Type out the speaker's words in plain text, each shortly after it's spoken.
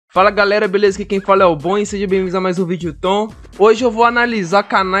Fala galera, beleza? Aqui quem fala é o Bom e seja bem-vindos a mais um OtakuTon. Hoje eu vou analisar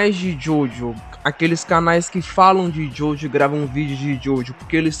canais de Jojo. Aqueles canais que falam de Jojo, gravam vídeos de Jojo,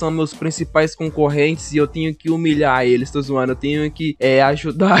 porque eles são meus principais concorrentes e eu tenho que humilhar eles, tô zoando, eu tenho que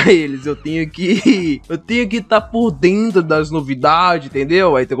ajudar eles, eu tenho que estar por dentro das novidades,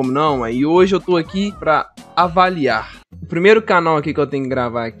 entendeu? Aí tem como não, aí hoje eu tô aqui pra avaliar. O primeiro canal aqui que eu tenho que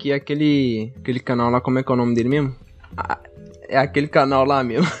gravar aqui é aquele canal lá, como é que é o nome dele mesmo? É aquele canal lá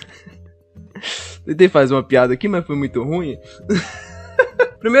mesmo. Tentei fazer uma piada aqui, mas foi muito ruim.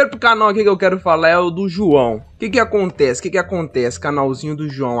 Primeiro pro canal aqui que eu quero falar é o do João. O que acontece? Canalzinho do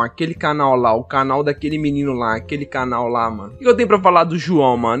João, aquele canal lá, o canal daquele menino lá, aquele canal lá, mano. O que eu tenho pra falar do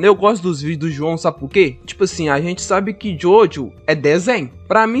João, mano? Eu gosto dos vídeos do João, sabe por quê? Tipo assim, a gente sabe que Jojo é desenho.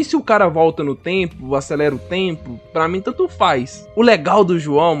 Pra mim, se o cara volta no tempo, acelera o tempo, pra mim tanto faz. O legal do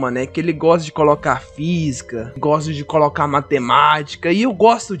João, mano, é que ele gosta de colocar física, gosta de colocar matemática, e eu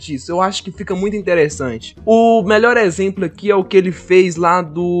gosto disso, eu acho que fica muito interessante. O melhor exemplo aqui é o que ele fez lá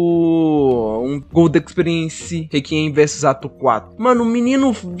do Gold Experience Requiem vs Ato 4. Mano, o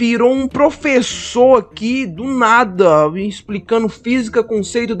menino virou um professor aqui, do nada, explicando física,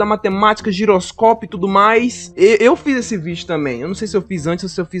 conceito da matemática, giroscópio e tudo mais. Eu fiz esse vídeo também, eu não sei se eu fiz antes ou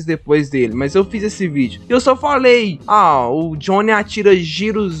se eu fiz depois dele, mas eu fiz esse vídeo. Eu só falei, o Johnny atira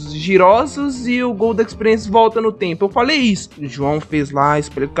giros girosos e o Gold Experience volta no tempo. Eu falei isso. O João fez lá,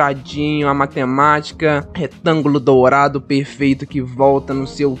 explicadinho, a matemática, retângulo dourado perfeito que volta, não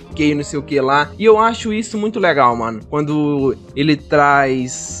sei o que lá. E eu acho isso muito legal, mano. Quando ele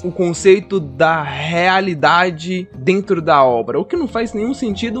traz o conceito da realidade dentro da obra. O que não faz nenhum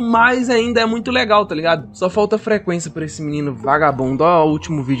sentido, mas ainda é muito legal, tá ligado? Só falta frequência pra esse menino vagabundo. Ó, o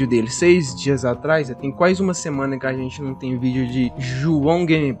último vídeo dele, 6 dias atrás. Já tem quase uma semana que a gente não tem vídeo de João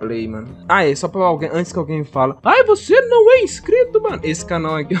Gameplay, mano. Só pra alguém, antes que alguém fala, você não é inscrito, mano. Esse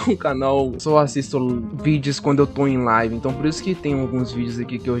canal aqui é um canal, só assisto vídeos quando eu tô em live. Então por isso que tem alguns vídeos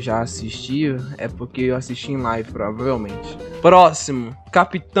aqui que eu já assisti. É porque eu assisti em live, provavelmente. Próximo,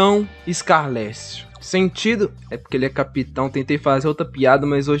 Capitão Scarlécio. Sentido? É porque ele é capitão. Tentei fazer outra piada,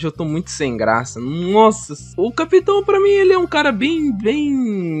 mas hoje eu tô muito sem graça. Nossa, o capitão pra mim ele é um cara bem...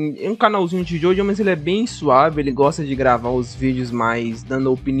 É um canalzinho de Jojo, mas ele é bem suave. Ele gosta de gravar os vídeos mais dando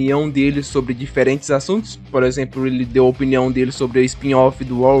a opinião dele sobre diferentes assuntos. Por exemplo, ele deu a opinião dele sobre o spin-off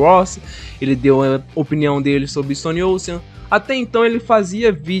do Walrus. Ele deu a opinião dele sobre Stone Ocean. Até então ele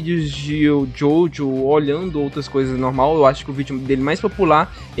fazia vídeos de Jojo olhando outras coisas normal. Eu acho que o vídeo dele mais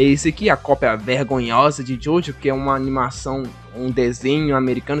popular é esse aqui, a cópia vergonhosa de Jojo, que é uma animação, um desenho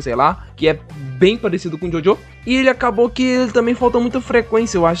americano, sei lá, que é bem parecido com Jojo. E ele acabou que ele também faltou muita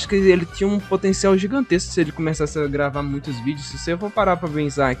frequência. Eu acho que ele tinha um potencial gigantesco se ele começasse a gravar muitos vídeos. Se você for parar pra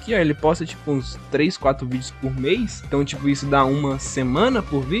pensar aqui, ele posta tipo uns 3, 4 vídeos por mês. Então tipo isso dá uma semana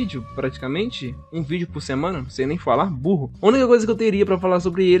por vídeo, praticamente. Um vídeo por semana, não sei nem falar, burro. A única coisa que eu teria pra falar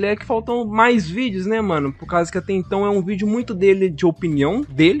sobre ele é que faltam mais vídeos, né, mano? Por causa que até então é um vídeo muito dele, de opinião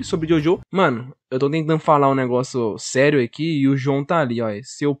dele sobre Jojo. Mano, eu tô tentando falar um negócio sério aqui e o João tá ali, ó.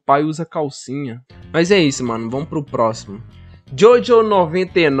 Seu pai usa calcinha. Mas é isso, mano. Vamos pro próximo. Jojo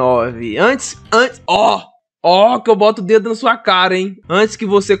 99. Antes, que eu boto o dedo na sua cara, hein? Antes que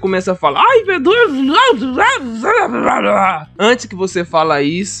você comece a falar, meu Deus. Antes que você fala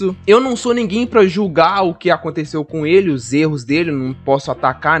isso, eu não sou ninguém pra julgar o que aconteceu com ele, os erros dele, não posso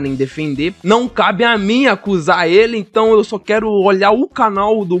atacar nem defender. Não cabe a mim acusar ele, então eu só quero olhar o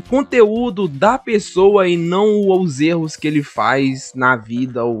canal do conteúdo da pessoa e não os erros que ele faz na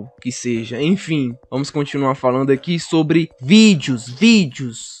vida ou que seja. Enfim, vamos continuar falando aqui sobre vídeos.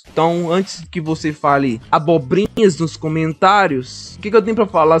 Então, antes que você fale abobrinhas nos comentários, o que eu tenho pra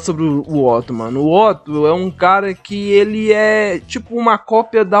falar sobre o Otto, mano? O Otto é um cara que ele é tipo uma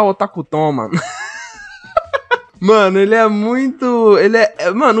cópia da OtakuTon, mano. Mano, ele é muito...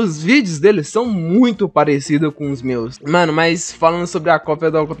 Mano, os vídeos dele são muito parecidos com os meus. Mano, mas falando sobre a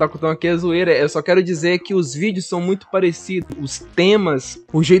cópia da OtakuTon aqui é zoeira. Eu só quero dizer que os vídeos são muito parecidos. Os temas,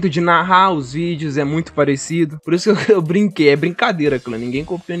 o jeito de narrar os vídeos é muito parecido. Por isso que eu brinquei. É brincadeira, clã. Ninguém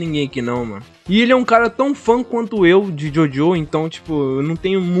copia ninguém aqui não, mano. E ele é um cara tão fã quanto eu de Jojo, então, tipo, eu não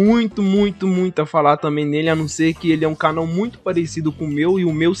tenho muito a falar também nele, a não ser que ele é um canal muito parecido com o meu, e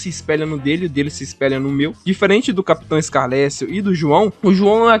o meu se espelha no dele, o dele se espelha no meu. Diferente do Capitão Scarlécio e do João, o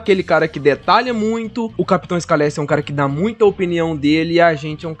João é aquele cara que detalha muito, o Capitão Scarlécio é um cara que dá muita opinião dele, e a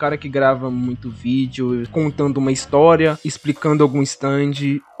gente é um cara que grava muito vídeo, contando uma história, explicando algum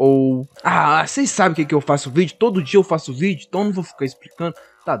stand, ou... vocês sabem o que eu faço vídeo? Todo dia eu faço vídeo, então eu não vou ficar explicando.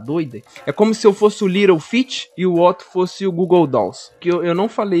 Tá doida? É como se eu fosse o Little Fit e o Otto fosse o Google Dolls. Que eu não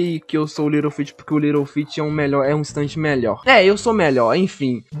falei que eu sou o Little Fit porque o Little Fit é um instante melhor. É, eu sou melhor,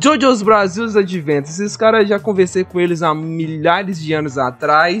 enfim. Jojo's Brazil's Adventures. Esses caras já conversei com eles há milhares de anos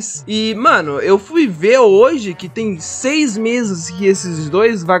atrás. E, mano, eu fui ver hoje que tem 6 meses que esses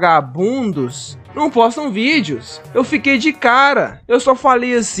dois vagabundos não postam vídeos. Eu fiquei de cara. Eu só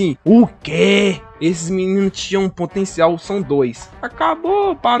falei assim, o quê? Esses meninos tinham potencial, são 2.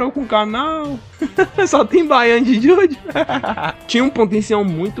 Acabou, parou com o canal. Só tem baiano de Jojo. Tinha um potencial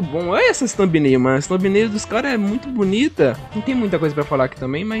muito bom. Olha essas thumbnails, mano. As thumbnails dos caras é muito bonita. Não tem muita coisa pra falar aqui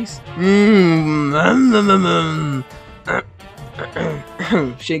também, mas...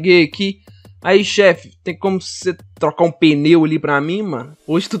 Cheguei aqui. Aí, chefe, tem como você trocar um pneu ali pra mim, mano?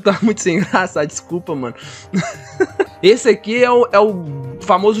 Hoje tu tá muito sem graça, desculpa, mano. Esse aqui é o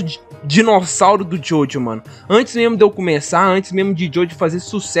famoso dinossauro do Jojo, mano. Antes mesmo de eu começar, antes mesmo de Jojo fazer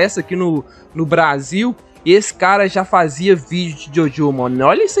sucesso aqui no Brasil, esse cara já fazia vídeo de Jojo, mano.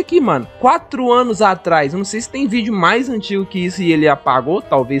 Olha isso aqui, mano. 4 anos atrás. Eu não sei se tem vídeo mais antigo que isso e ele apagou.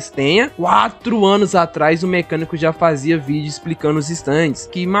 Talvez tenha. 4 anos atrás o mecânico já fazia vídeo explicando os stands.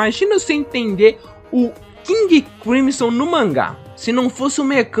 Que imagina você entender o King Crimson no mangá. Se não fosse o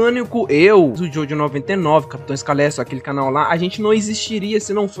mecânico, o Jojo 99, Capitão Escalestre, aquele canal lá, a gente não existiria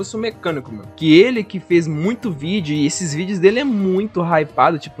se não fosse o mecânico, mano. Que ele que fez muito vídeo, e esses vídeos dele é muito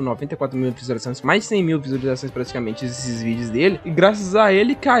hypado, tipo 94 mil visualizações, mais de 100 mil visualizações praticamente, esses vídeos dele. E graças a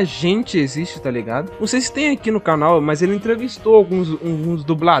ele que a gente existe, tá ligado? Não sei se tem aqui no canal, mas ele entrevistou alguns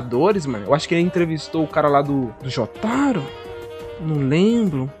dubladores, mano. Eu acho que ele entrevistou o cara lá do Jotaro. Não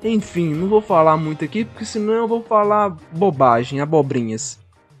lembro. Enfim, não vou falar muito aqui, porque senão eu vou falar bobagem, abobrinhas.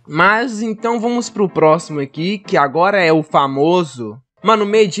 Mas então vamos pro próximo aqui, que agora é o famoso... Mano, o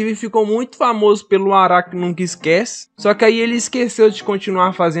Medivh ficou muito famoso pelo Araki Nunca Esquece. Só que aí ele esqueceu de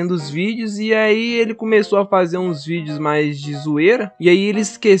continuar fazendo os vídeos. E aí ele começou a fazer uns vídeos mais de zoeira. E aí ele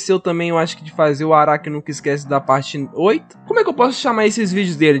esqueceu também, eu acho que de fazer o Araki Nunca Esquece da parte 8. Como é que eu posso chamar esses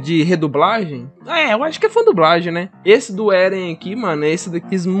vídeos dele? De redublagem? É, eu acho que é fandublagem, né? Esse do Eren aqui, mano, esse daqui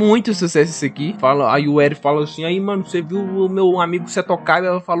fez muito sucesso esse aqui. Aí o Eren fala assim, aí mano, você viu o meu amigo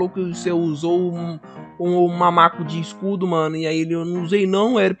Setokaiba falou que você usou um mamaco de escudo, mano. E aí ele, eu não usei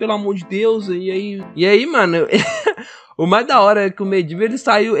não, Eren, pelo amor de Deus. E aí, mano, o mais da hora é que o Medivh, ele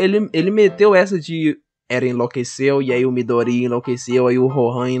saiu, ele meteu essa de... Eren enlouqueceu, e aí o Midori enlouqueceu, aí o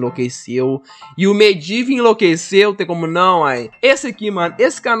Rohan enlouqueceu, e o Medivh enlouqueceu, tem como não, aí. Esse aqui, mano,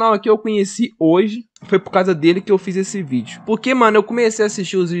 esse canal aqui eu conheci hoje, foi por causa dele que eu fiz esse vídeo. Porque, mano, eu comecei a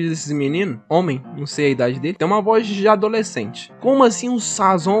assistir os vídeos desses meninos, homem, não sei a idade dele, tem uma voz de adolescente. Como assim o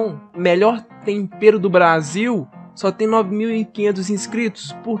Sazon, melhor tempero do Brasil... Só tem 9.500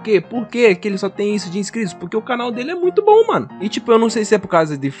 inscritos. Por quê? Por que ele só tem isso de inscritos? Porque o canal dele é muito bom, mano. E tipo, eu não sei se é por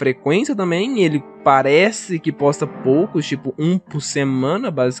causa de frequência também. Ele parece que posta poucos, tipo 1 por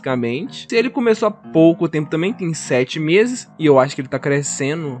semana, basicamente. Se ele começou há pouco tempo também, tem 7 meses. E eu acho que ele tá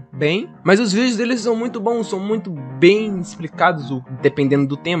crescendo bem. Mas os vídeos dele são muito bons, são muito bem explicados, dependendo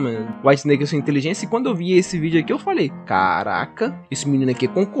do tema. Vai entender que eu sou inteligência. E quando eu vi esse vídeo aqui, eu falei, caraca, esse menino aqui é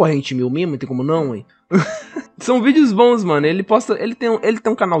concorrente meu mesmo, não tem como não, hein? São vídeos bons, mano. Ele tem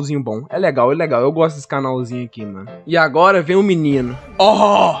um canalzinho bom. É legal, eu gosto desse canalzinho aqui, mano. E agora vem o menino.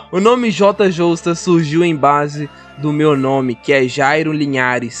 O nome Jojo surgiu em base do meu nome, que é Jairo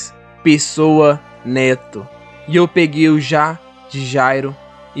Linhares Pessoa Neto. E eu peguei o já de Jairo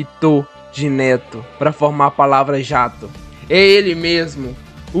e tô de Neto pra formar a palavra jato. É ele mesmo,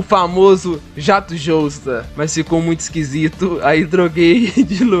 o famoso Jato Josta. Mas ficou muito esquisito, aí troquei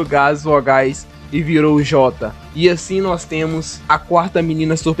de lugar as vogais e virou o J. E assim nós temos a quarta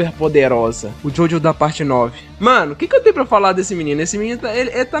menina super poderosa, o Jojo da parte 9. Mano, o que eu tenho pra falar desse menino? Esse menino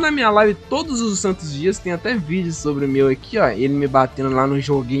ele tá na minha live todos os santos dias. Tem até vídeos sobre o meu aqui, ó. Ele me batendo lá no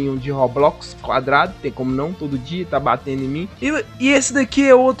joguinho de Roblox quadrado. Tem como não, todo dia tá batendo em mim. E esse daqui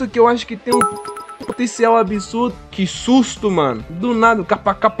é outro que eu acho que tem um potencial absurdo. Que susto, mano. Do nada,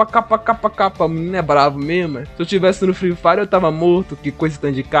 capa. O menino é bravo mesmo. Se eu tivesse no Free Fire, eu tava morto. Que coisa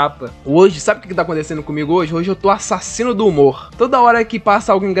tão de capa. Hoje, sabe o que tá acontecendo comigo hoje? Hoje eu tô assassino do humor. Toda hora que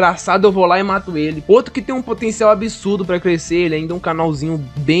passa algo engraçado, eu vou lá e mato ele. Outro que tem um potencial absurdo pra crescer. Ele ainda é um canalzinho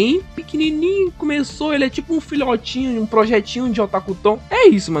bem pequenininho. Começou, ele é tipo um filhotinho, um projetinho de OtakuTon. É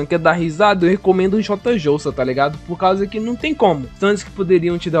isso, mano. Quer dar risada? Eu recomendo o Jojo, tá ligado? Por causa que não tem como. Tantos que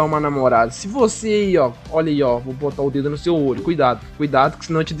poderiam te dar uma namorada. Se você aí, ó, olha aí, ó, vou botar o dedo no seu olho, cuidado, que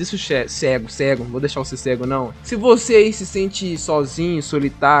senão eu te deixo cego, não vou deixar você cego não. Se você aí se sente sozinho,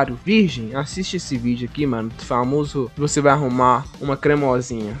 solitário, virgem, assiste esse vídeo aqui, mano, famoso, você vai arrumar uma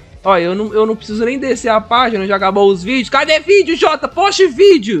cremosinha. Ó, eu não preciso nem descer a página, já acabou os vídeos. Cadê vídeo, Jota? Poste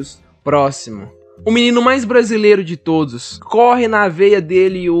vídeos! Próximo. O menino mais brasileiro de todos. Corre na veia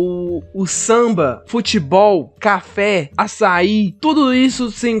dele o samba, futebol, café, açaí. Tudo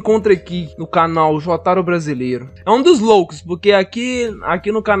isso se encontra aqui no canal Jotaro Brasileiro. É um dos loucos, porque aqui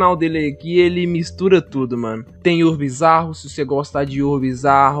no canal dele aqui, ele mistura tudo, mano. Tem Ur Bizarro, se você gostar de Ur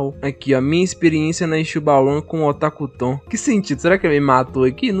Bizarro. Aqui, ó, minha experiência na Enxubalã com o OtakuTon. Que sentido? Será que ele me matou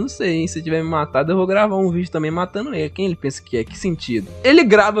aqui? Não sei, hein? Se tiver me matado, eu vou gravar um vídeo também matando ele. Quem ele pensa que é? Que sentido? Ele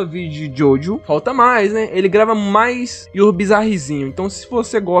grava vídeo de Jojo, falta mais, né? Ele grava mais Ur Bizarrizinho. Então, se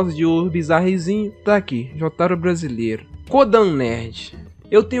você gosta de Ur Bizarrizinho, tá aqui, Jotaro Brasileiro. Kodan Nerd.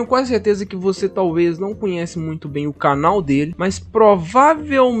 Eu tenho quase certeza que você talvez não conhece muito bem o canal dele, mas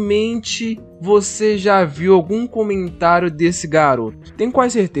provavelmente você já viu algum comentário desse garoto. Tenho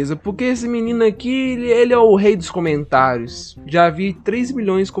quase certeza, porque esse menino aqui, ele é o rei dos comentários. Já vi 3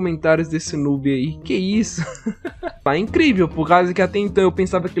 milhões de comentários desse noob aí. Que isso? Tá incrível, por causa que até então eu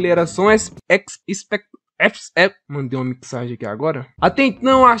pensava que ele era só um mandei uma mixagem aqui agora. Até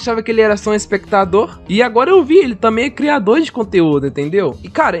então eu achava que ele era só um espectador. E agora eu vi, ele também é criador de conteúdo, entendeu? E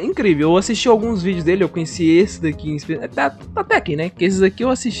cara, é incrível. Eu assisti alguns vídeos dele, eu conheci esse daqui. Tá até aqui, né? Que esses aqui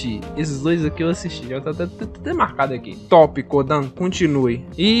eu assisti. Esses dois aqui eu assisti. Já tá até marcado aqui. Top, Kodan, continue.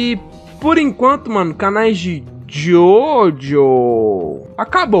 E por enquanto, mano, canais de Jojo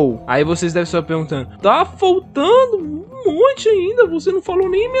acabou. Aí vocês devem estar perguntando, tá faltando um monte ainda, você não falou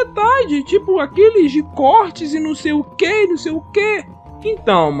nem metade, tipo aqueles de cortes e não sei o que, não sei o que.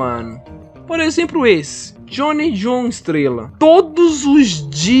 Então, mano, por exemplo esse Johnny John Estrela. Todos os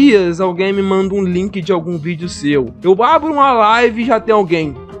dias alguém me manda um link de algum vídeo seu. Eu abro uma live e já tem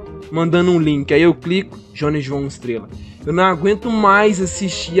alguém mandando um link, aí eu clico, Johnny John Estrela. Eu não aguento mais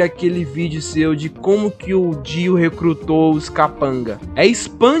assistir aquele vídeo seu de como que o Dio recrutou os capanga. É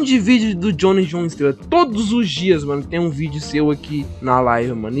spam de vídeo do Johnny John Estrela. Todos os dias, mano, tem um vídeo seu aqui na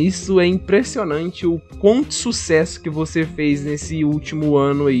live, mano. Isso é impressionante o quanto sucesso que você fez nesse último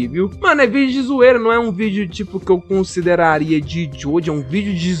ano aí, viu? Mano, é vídeo de zoeira, não é um vídeo tipo que eu consideraria de Jojo. É um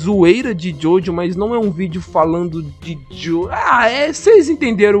vídeo de zoeira de Jojo, mas não é um vídeo falando de Jojo. Vocês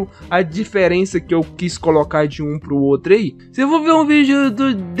entenderam a diferença que eu quis colocar de um pro outro aí? Se eu vou ver um vídeo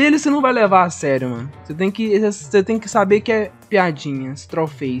dele, você não vai levar a sério, mano. Você tem que saber que é piadinhas,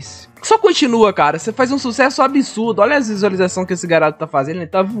 trollface. Só continua, cara. Você faz um sucesso absurdo. Olha as visualizações que esse garoto tá fazendo. Ele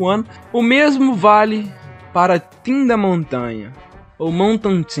tá voando. O mesmo vale para Team da Montanha. Ou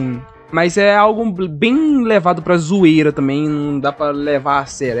Mountain Team. Mas é algo bem levado pra zoeira também. Não dá pra levar a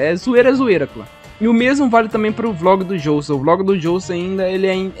sério. É zoeira, claro. E o mesmo vale também para o vlog do Jojo. O vlog do Jojo ainda, ele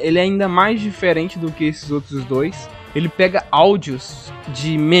é ainda mais diferente do que esses outros dois. Ele pega áudios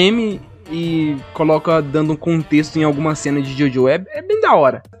de meme e coloca dando um contexto em alguma cena de Jojo. É bem da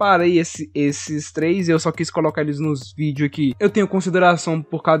hora. Parei esses três e eu só quis colocar eles nos vídeos aqui. Eu tenho consideração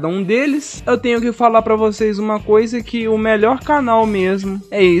por cada um deles. Eu tenho que falar pra vocês uma coisa, que o melhor canal mesmo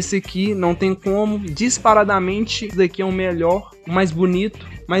é esse aqui. Não tem como. Disparadamente, esse daqui é o melhor, o mais bonito,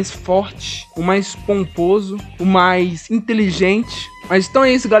 mais forte, o mais pomposo, o mais inteligente. Mas então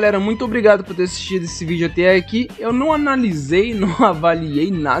é isso, galera, muito obrigado por ter assistido esse vídeo até aqui. Eu não analisei, não avaliei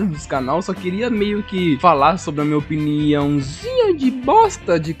nada desse canal, só queria meio que falar sobre a minha opiniãozinha de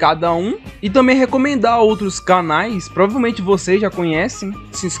bosta de cada um. E também recomendar outros canais, provavelmente vocês já conhecem.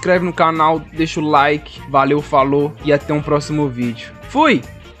 Se inscreve no canal, deixa o like, valeu, falou e até um próximo vídeo. Fui!